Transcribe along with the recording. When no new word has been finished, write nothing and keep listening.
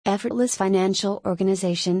Effortless financial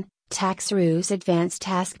organization, Taxaroo's advanced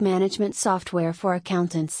task management software for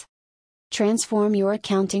accountants. Transform your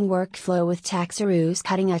accounting workflow with Taxaroo's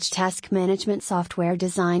cutting-edge task management software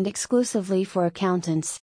designed exclusively for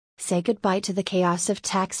accountants. Say goodbye to the chaos of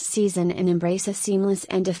tax season and embrace a seamless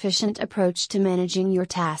and efficient approach to managing your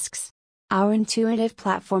tasks. Our intuitive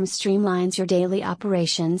platform streamlines your daily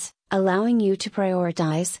operations, allowing you to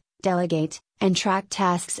prioritize, delegate, and track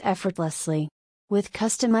tasks effortlessly. With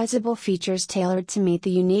customizable features tailored to meet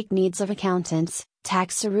the unique needs of accountants,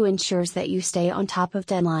 Taxaroo ensures that you stay on top of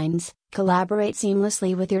deadlines, collaborate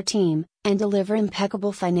seamlessly with your team, and deliver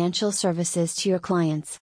impeccable financial services to your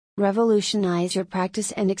clients. Revolutionize your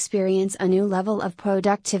practice and experience a new level of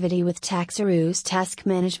productivity with Taxaroo's task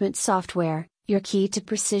management software, your key to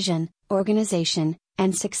precision, organization,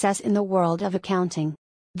 and success in the world of accounting.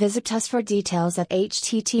 Visit us for details at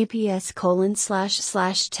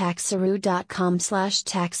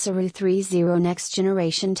https://taxaroo.com/taxaroo30 next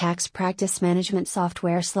generation tax practice management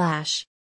software /